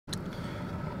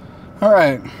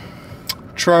Alright,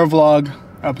 Trail Vlog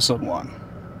episode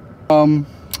 1.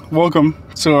 Welcome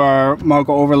to our Mauka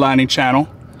Overlanding channel.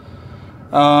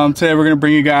 Today we're going to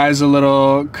bring you guys a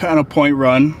little kaena point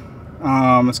run.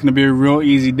 It's going to be a real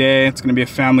easy day. It's going to be a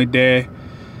family day.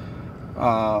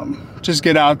 Just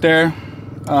get out there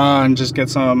and just get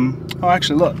some... Oh,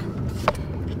 actually, look.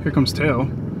 Here comes Tail.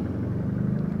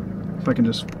 If I can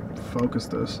just focus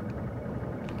this.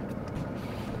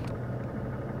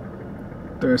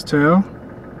 There's Tail.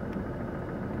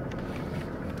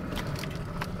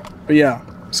 But yeah,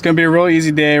 it's gonna be a real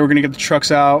easy day. We're gonna get the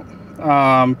trucks out.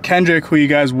 Kendrick, who you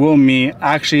guys will meet,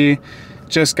 actually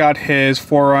just got his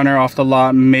 4Runner off the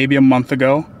lot maybe a month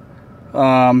ago.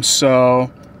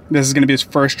 So this is gonna be his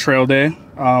first trail day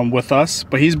with us,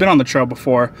 but he's been on the trail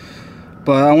before.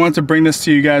 But I wanted to bring this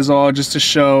to you guys all just to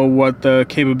show what the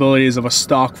capabilities of a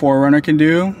stock 4Runner can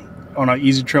do on an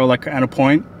easy trail like kaena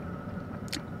point.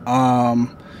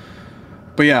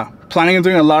 But yeah, planning on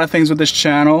doing a lot of things with this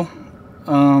channel,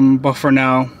 but for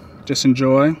now, just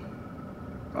enjoy.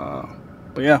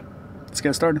 But yeah, let's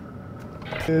get started.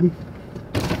 Good.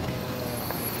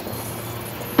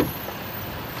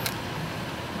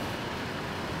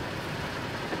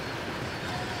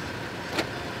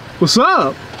 What's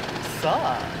up? What's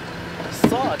up?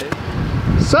 What's up, dude?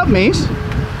 What's up, Mace?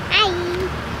 Hi.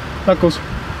 Knuckles.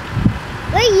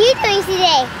 What are you doing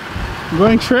today?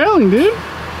 Going trailing, dude.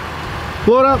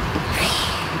 Blow it up.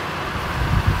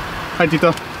 Hi,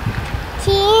 Tito.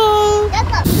 Cheers.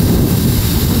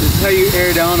 This is how you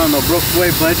air down on the Brook Boy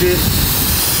budget.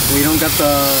 We don't got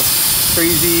the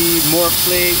crazy more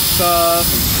flake stuff.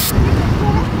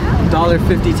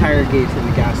 $1.50 tire gauge from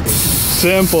the gas station.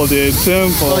 Simple, dude.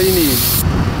 Simple. All you need.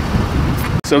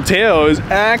 So Teo is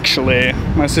actually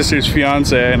my sister's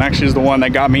fiance, and actually is the one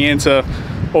that got me into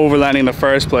overlanding in the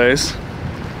first place.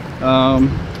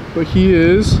 But he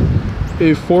is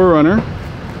a 4Runner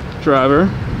driver.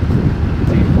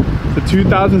 The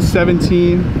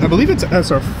 2017, I believe it's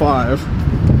SR5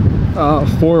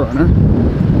 4Runner.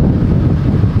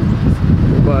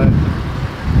 But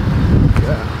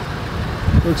yeah,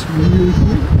 looks really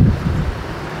cool.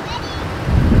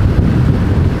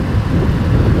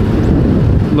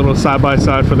 Little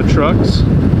side-by-side for the trucks.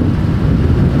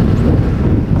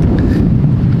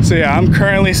 So yeah, I'm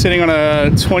currently sitting on a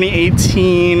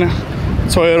 2018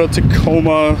 Toyota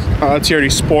Tacoma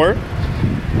TRD Sport.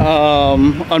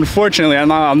 Unfortunately, I'm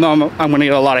gonna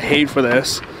get a lot of hate for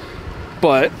this,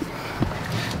 but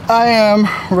I am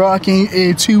rocking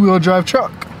a two-wheel drive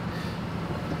truck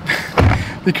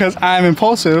because I'm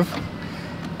impulsive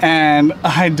and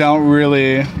I don't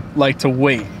really like to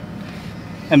wait.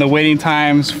 And the waiting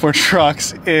times for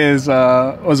trucks was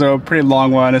a pretty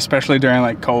long one, especially during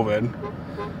like COVID.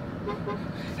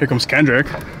 Here comes Kendrick.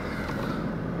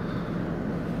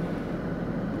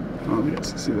 Oh, you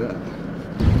guys can see that.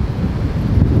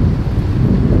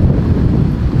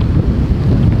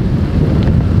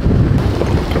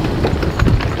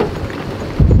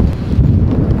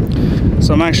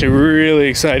 So I'm actually really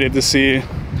excited to see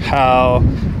how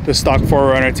the stock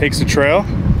 4Runner takes the trail.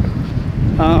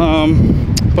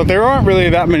 But there aren't really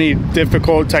that many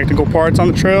difficult technical parts on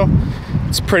the trail.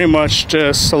 It's pretty much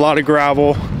just a lot of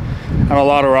gravel and a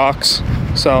lot of rocks.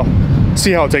 So,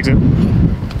 see how it takes it.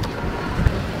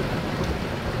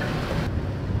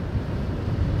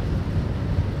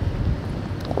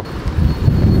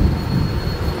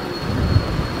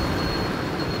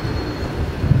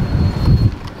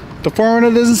 The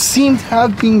 4Runner doesn't seem to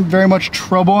have been very much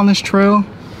trouble on this trail,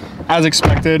 as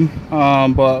expected,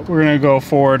 but we're gonna go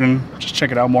forward and just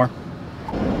check it out more.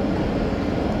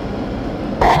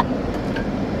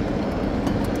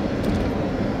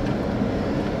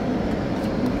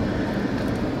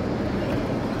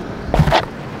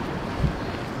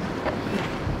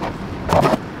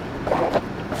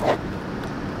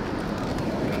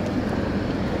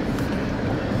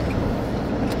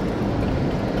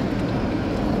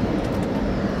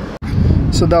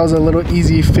 So that was a little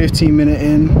easy 15-minute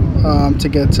in to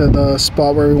get to the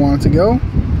spot where we wanted to go.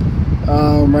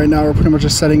 Right now we're pretty much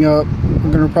just setting up.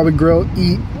 We're gonna probably grill,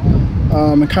 eat,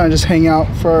 and kind of just hang out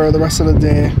for the rest of the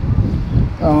day.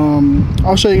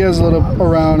 I'll show you guys a little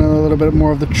around and a little bit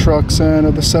more of the trucks and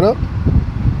of the setup.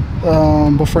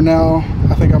 But for now,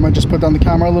 I think I might just put down the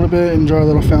camera a little bit, enjoy a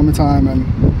little family time, and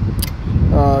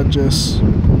just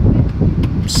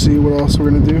see what else we're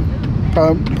gonna do.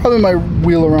 Probably might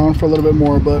wheel around for a little bit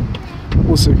more, but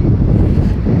we'll see.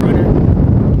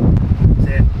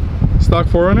 Stock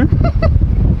 4Runner?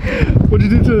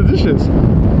 What'd you do to the dishes?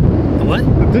 The what?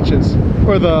 The ditches.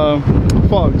 Or the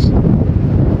fogs.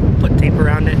 Put tape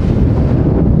around it.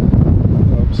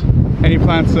 Oops. Any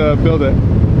plans to build it?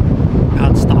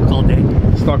 Out stock all day.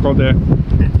 Stock all day.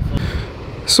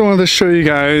 So I wanted to show you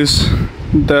guys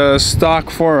the stock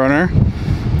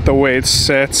 4Runner, the way it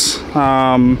sits.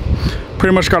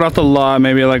 Pretty much got off the lot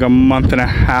maybe like a month and a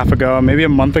half ago, maybe a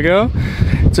month ago.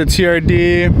 It's a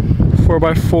TRD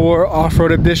 4x4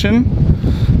 off-road edition.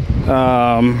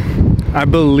 I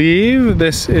believe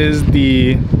this is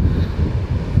the,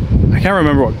 I can't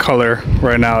remember what color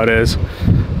right now it is,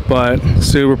 but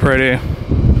super pretty.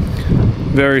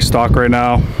 Very stock right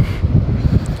now.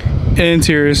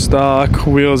 Interior stock,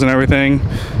 wheels and everything,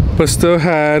 but still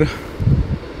had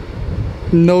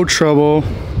no trouble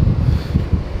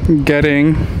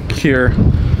getting here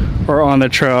or on the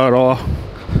trail at all.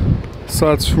 So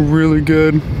that's really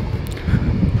good.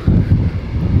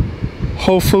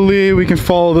 Hopefully we can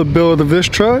follow the build of this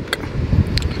truck.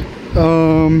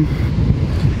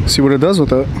 See what it does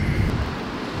with it.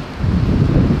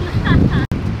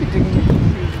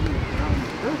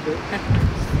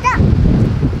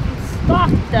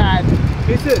 Stop, Dad.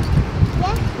 This is.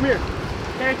 Yeah. Come here.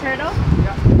 There a turtle?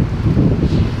 Yeah.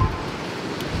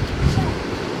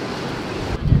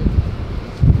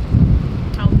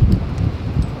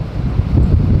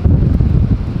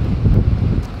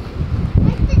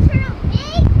 Is the turtle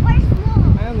big or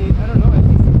small? I don't know. I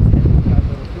think it's got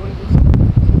little. Do you want to do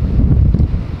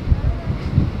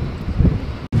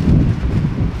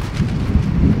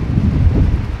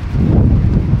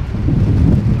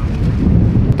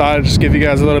Thought I'd just give you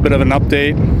guys a little bit of an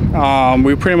update.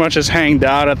 We pretty much just hanged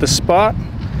out at the spot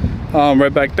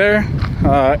right back there,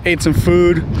 ate some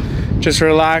food, just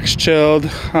relaxed, chilled,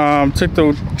 took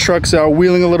the trucks out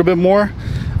wheeling a little bit more,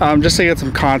 just to get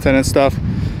some content and stuff.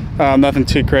 Nothing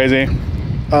too crazy,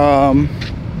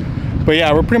 but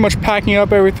yeah, we're pretty much packing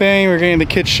up everything. We're getting the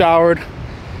kids showered,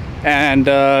 and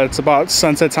it's about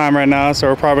sunset time right now, so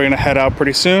we're probably gonna head out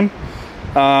pretty soon.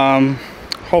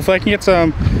 Hopefully I can get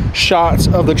some shots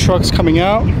of the trucks coming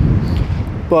out,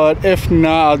 but if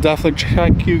not, I'll definitely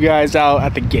check you guys out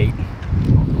at the gate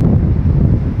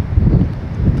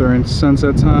during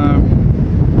sunset time.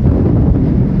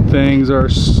 Things are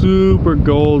super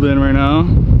golden right now.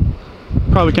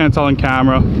 Probably can't tell on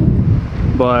camera,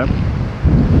 but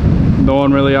no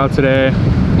one really out today.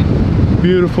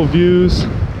 Beautiful views.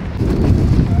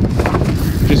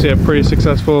 Did you see a pretty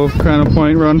successful Kaena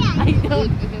Point run? I don't know.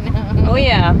 Oh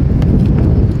yeah.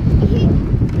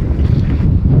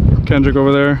 Kendrick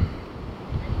over there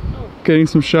getting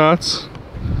some shots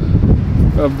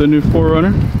of the new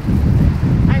 4Runner.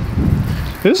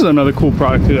 This is another cool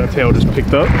product too that Tail just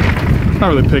picked up.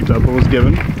 Not really picked up, but was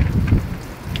given.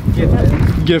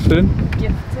 Gifted.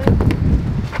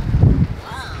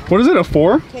 What is it, a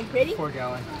 4? 4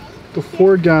 gallon. The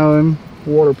 4-gallon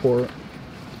water pour.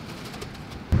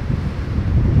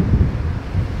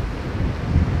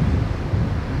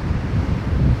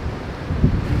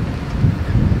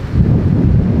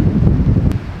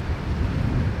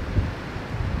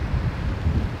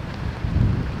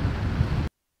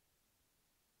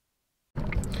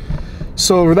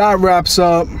 So that wraps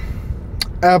up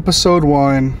episode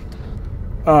 1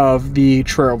 of the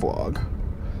trail vlog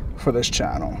for this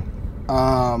channel.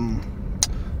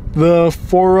 The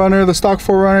 4Runner, the stock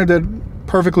 4Runner did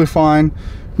perfectly fine.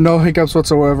 No hiccups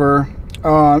whatsoever.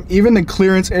 Even the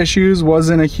clearance issues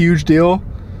wasn't a huge deal.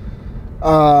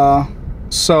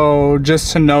 So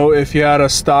just to note, if you had a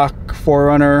stock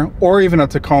 4Runner or even a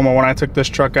Tacoma, when I took this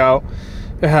truck out,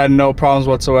 it had no problems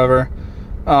whatsoever.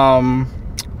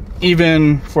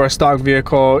 Even for a stock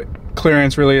vehicle,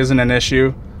 clearance really isn't an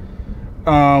issue.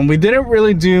 We didn't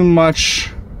really do much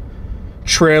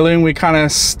trailing. We kind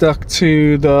of stuck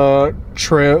to the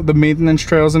trail, the maintenance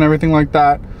trails and everything like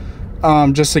that,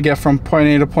 just to get from point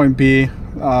A to point B.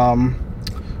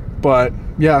 But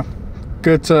yeah,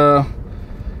 good to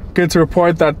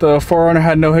report that the 4Runner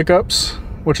had no hiccups,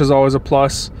 which is always a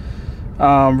plus.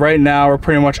 Right now we're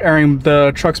pretty much airing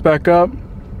the trucks back up.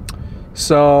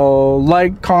 So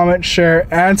like, comment, share,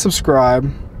 and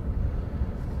subscribe,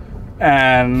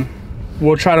 and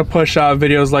we'll try to push out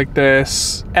videos like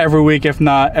this every week, if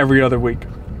not every other week.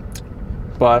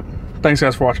 But thanks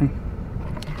guys for watching.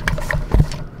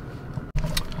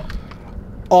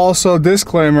 Also,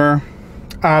 disclaimer,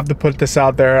 I have to put this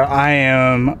out there, I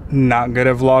am not good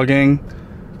at vlogging.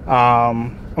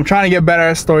 I'm trying to get better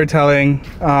at storytelling,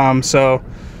 so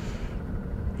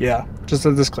yeah, just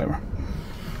a disclaimer.